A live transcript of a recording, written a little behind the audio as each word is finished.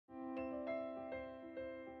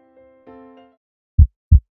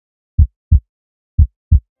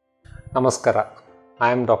Namaskara.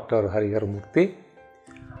 I am Dr. Harihara Murthy.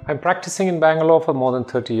 I am practicing in Bangalore for more than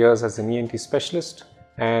 30 years as an ENT specialist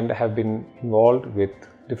and have been involved with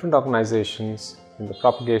different organizations in the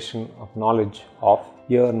propagation of knowledge of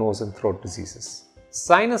ear, nose and throat diseases.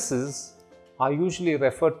 Sinuses are usually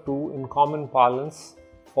referred to in common parlance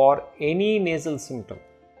for any nasal symptom.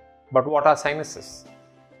 But what are sinuses?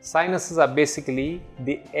 Sinuses are basically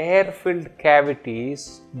the air-filled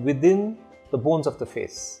cavities within the bones of the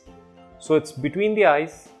face. So it's between the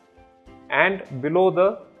eyes and below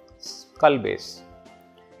the skull base.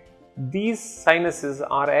 These sinuses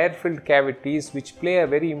are air-filled cavities which play a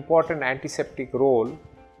very important antiseptic role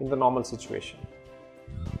in the normal situation.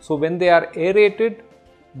 So when they are aerated,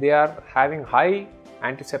 they are having high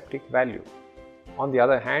antiseptic value. On the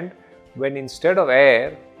other hand, when instead of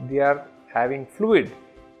air, they are having fluid,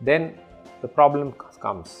 then the problem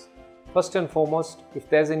comes. First and foremost, if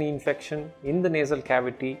there is any infection in the nasal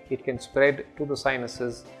cavity, it can spread to the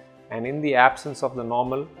sinuses, and in the absence of the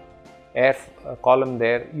normal air column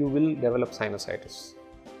there, you will develop sinusitis.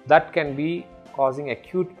 That can be causing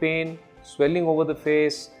acute pain, swelling over the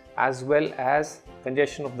face, as well as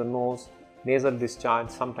congestion of the nose, nasal discharge,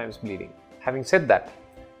 sometimes bleeding. Having said that,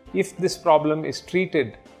 if this problem is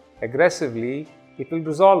treated aggressively, it will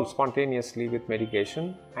resolve spontaneously with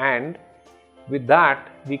medication, and with that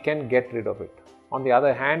we can get rid of it. On the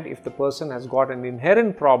other hand, if the person has got an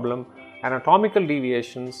inherent problem, anatomical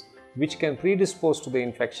deviations which can predispose to the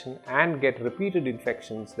infection and get repeated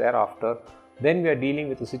infections thereafter, then we are dealing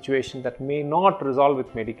with a situation that may not resolve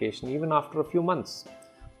with medication even after a few months.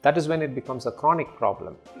 That is when it becomes a chronic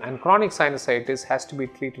problem, and chronic sinusitis has to be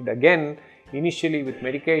treated again initially with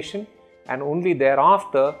medication, and only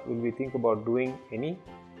thereafter will we think about doing any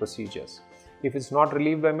procedures. If it's not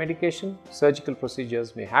relieved by medication, surgical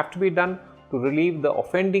procedures may have to be done to relieve the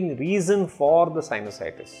offending reason for the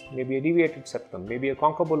sinusitis. Maybe a deviated septum, maybe a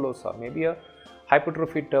concha bullosa, maybe a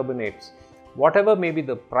hypertrophied turbinates. Whatever may be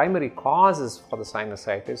the primary causes for the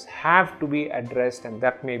sinusitis have to be addressed, and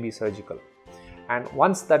that may be surgical. And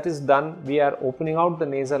once that is done, we are opening out the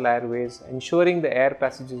nasal airways, ensuring the air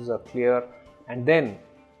passages are clear, and then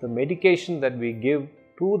the medication that we give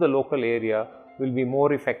to the local area will be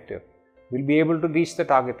more effective. We'll be able to reach the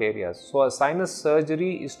target areas. So a sinus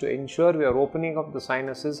surgery is to ensure we are opening up the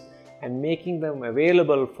sinuses and making them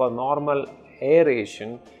available for normal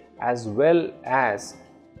aeration, as well as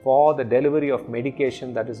for the delivery of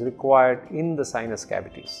medication that is required in the sinus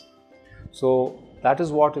cavities. So that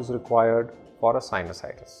is what is required for a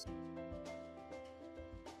sinusitis.